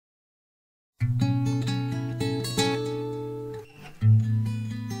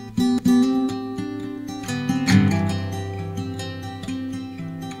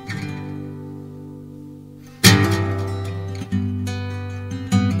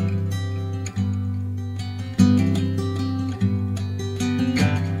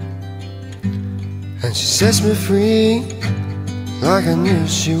And she sets me free like I knew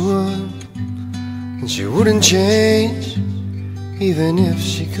she would. And she wouldn't change even if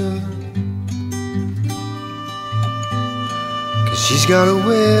she could. 'Cause she's got a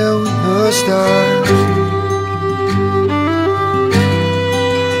way with her style.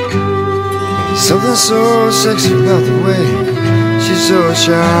 There's something so sexy about the way she's so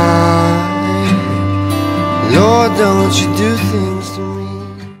shy. Lord, don't you do things to me.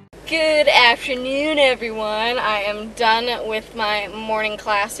 Good afternoon, everyone. I am done with my morning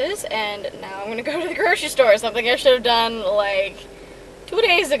classes, and now I'm gonna go to the grocery store. Something I should have done like 2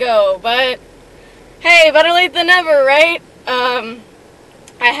 days ago, but hey, better late than never, right? I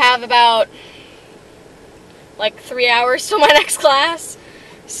have about like 3 hours till my next class,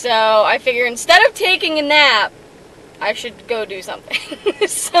 so I figure instead of taking a nap, I should go do something.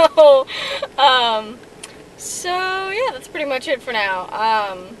 So yeah, that's pretty much it for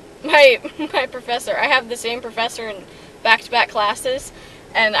now. My professor, I have the same professor in back-to-back classes,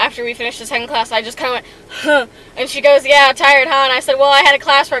 and after we finished the second class, I just kind of went, huh, and she goes, yeah, tired, huh? And I said, well, I had a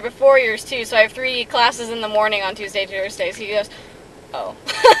class right before yours, too, so I have 3 classes in the morning on Tuesday, Thursdays. He goes, oh.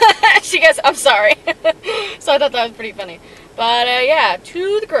 She goes, I'm sorry. So I thought that was pretty funny. But, yeah,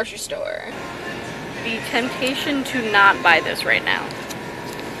 to the grocery store. The temptation to not buy this right now.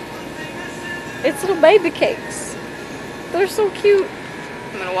 It's little baby cakes. They're so cute.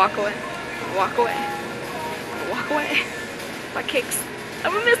 I'm gonna walk away. Walk away. Walk away. My cakes.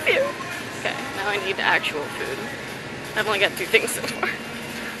 I'm gonna miss you. Okay, now I need actual food. I've only got 2 things so far.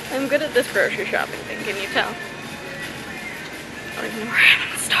 I'm good at this grocery shopping thing, can you tell? I don't even know where I am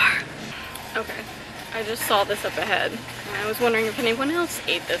in the store. Okay, I just saw this up ahead, and I was wondering if anyone else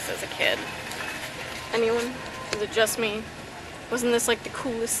ate this as a kid. Anyone? Was it just me? Wasn't this like the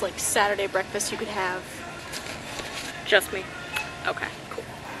coolest like Saturday breakfast you could have? Just me. Okay, cool.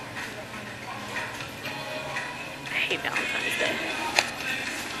 I hate Valentine's Day.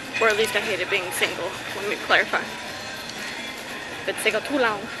 Or at least I hate it being single. Let me clarify. Been single too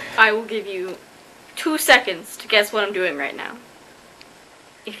long. I will give you 2 seconds to guess what I'm doing right now.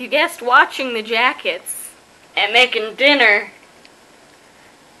 If you guessed watching the Jackets and making dinner,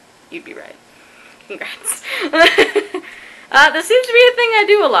 you'd be right. Congrats. This seems to be a thing I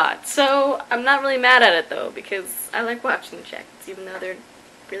do a lot, so I'm not really mad at it though, because I like watching the Jackets, even though they're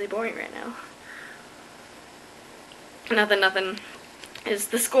really boring right now. Nothing is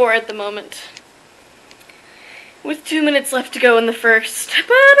the score at the moment, with 2 minutes left to go in the first.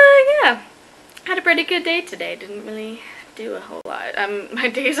 But yeah, had a pretty good day today. Didn't really do a whole lot. My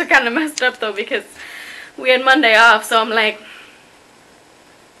days are kind of messed up though, because we had Monday off, so I'm like,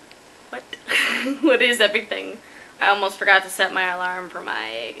 what? What is everything? I almost forgot to set my alarm for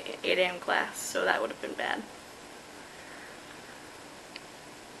my 8 a.m. class, so that would have been bad.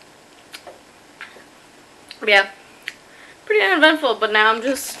 But yeah, pretty uneventful, but now I'm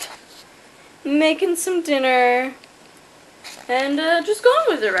just making some dinner and just going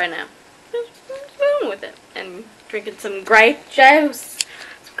with it right now. Just going with it and drinking some grape juice.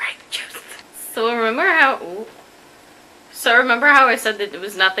 Some grape juice. So remember how I said that it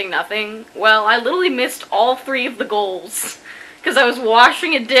was nothing? Well, I literally missed all 3 of the goals because I was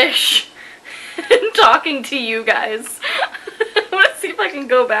washing a dish and talking to you guys. I want to see if I can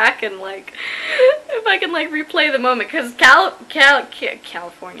go back and replay the moment, because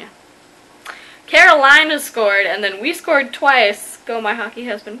California, Carolina scored, and then we scored twice. Go my hockey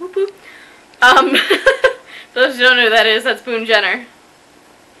husband. Whoop whoop. Those who don't know who that is, that's Boone Jenner.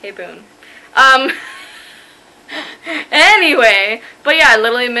 Hey Boone. Anyway, but yeah, I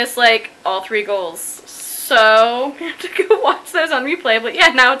literally missed like all 3 goals, so I have to go watch those on replay. But yeah,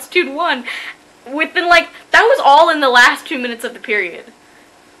 now it's 2-1 within like, that was all in the last 2 minutes of the period.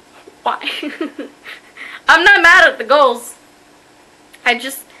 Why? I'm not mad at the goals,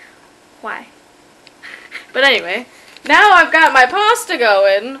 why? But anyway, now I've got my pasta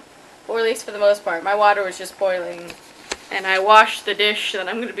going, or at least for the most part. My water was just boiling, and I washed the dish that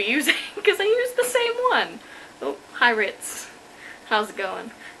I'm going to be using because I used the same one. Oh, hi Ritz. How's it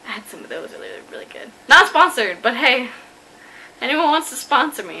going? I had some of those earlier, they're really good. Not sponsored, but hey, anyone wants to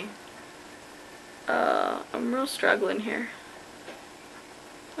sponsor me. I'm real struggling here.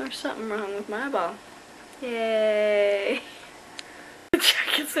 There's something wrong with my ball. Yay. The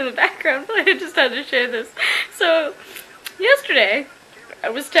Jackets in the background, but I just had to share this. So, yesterday, I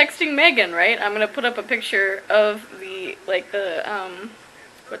was texting Megan, right? I'm gonna put up a picture of the,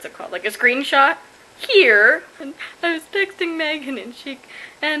 what's it called? Like a screenshot here. And I was texting Megan,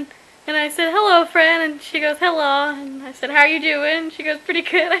 and I said, hello, friend, and she goes, hello, and I said, how are you doing? She goes, pretty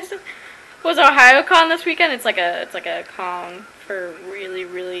good. I said, was OhioCon this weekend? It's like a con for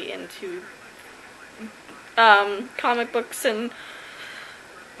really into comic books and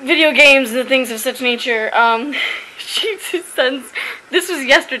video games and things of such nature. She sends, this was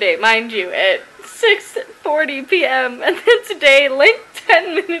yesterday, mind you, at 6:40 p.m. and then today, like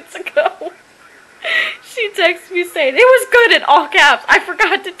 10 minutes ago, she texted me saying, "It was good," in all caps. I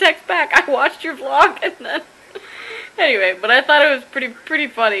forgot to text back. I watched your vlog, and then anyway, but I thought it was pretty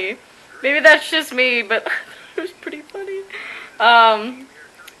funny. Maybe that's just me, but it was pretty funny.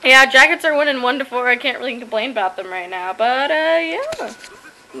 Yeah, Jackets are winning 1-4. I can't really complain about them right now, but yeah,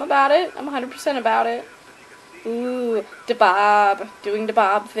 I'm about it. I'm 100% about it. Ooh, DeBob, doing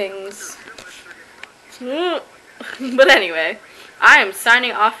DeBob things. But anyway, I am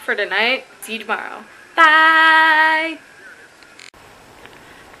signing off for tonight. See you tomorrow. Bye!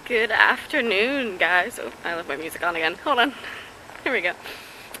 Good afternoon, guys. Oh, I left my music on again. Hold on. Here we go.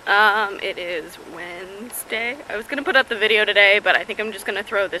 It is Wednesday. I was gonna put up the video today, but I think I'm just gonna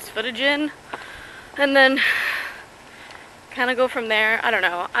throw this footage in and then kind of go from there. I don't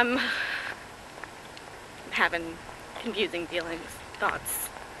know. I'm having confusing feelings, thoughts,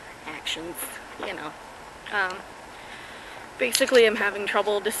 actions, you know. Basically, I'm having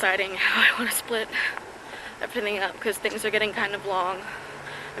trouble deciding how I want to split everything up because things are getting kind of long.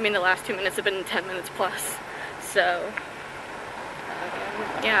 I mean, the last 2 minutes have been 10 minutes plus, so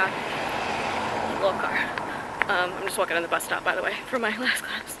yeah, little car. I'm just walking on the bus stop, by the way, for my last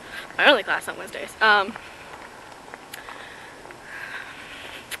class, my only class on Wednesdays. I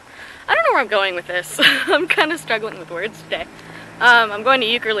don't know where I'm going with this. I'm kind of struggling with words today. I'm going to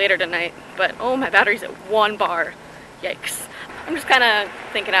euchre later tonight, but oh, my battery's at 1 bar. Yikes. I'm just kind of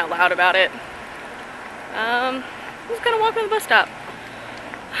thinking out loud about it. I'm just gonna walk on the bus stop.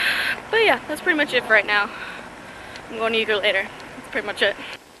 But yeah, that's pretty much it for right now. I'm going to euchre later. That's pretty much it.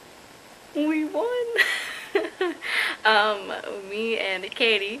 We won! Me and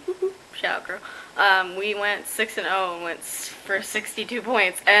Katie, shout out girl, we went 6-0 and went for 62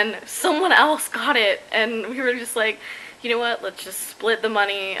 points, and someone else got it, and we were just like, you know what, let's just split the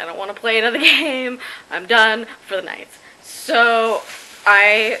money. I don't want to play another game. I'm done for the night. So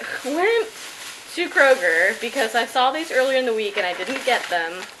I went to Kroger because I saw these earlier in the week and I didn't get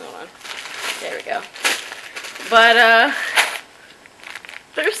them. Hold on. There we go. But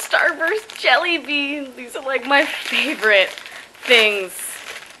they're Starburst jelly beans. These are like my favorite things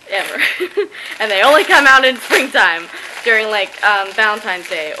ever. And they only come out in springtime during like Valentine's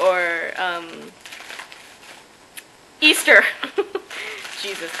Day or Easter.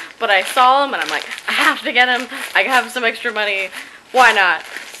 Jesus. But I saw them and I'm like, I have to get them. I have some extra money. Why not?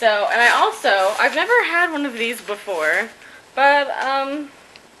 So, and I've never had one of these before, but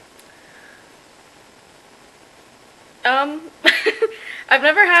I've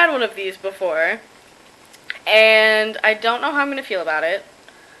never had one of these before, and I don't know how I'm going to feel about it.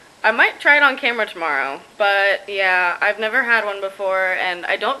 I might try it on camera tomorrow, but yeah, I've never had one before, and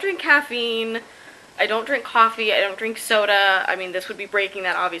I don't drink caffeine. I don't drink coffee, I don't drink soda. I mean, this would be breaking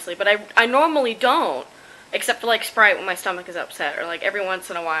that, obviously, but I normally don't, except for, like, Sprite when my stomach is upset, or, like, every once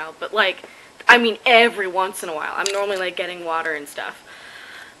in a while, but, like, I mean, every once in a while. I'm normally, like, getting water and stuff.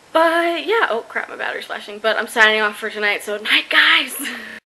 But, yeah, oh, crap, my battery's flashing, but I'm signing off for tonight, so night, guys!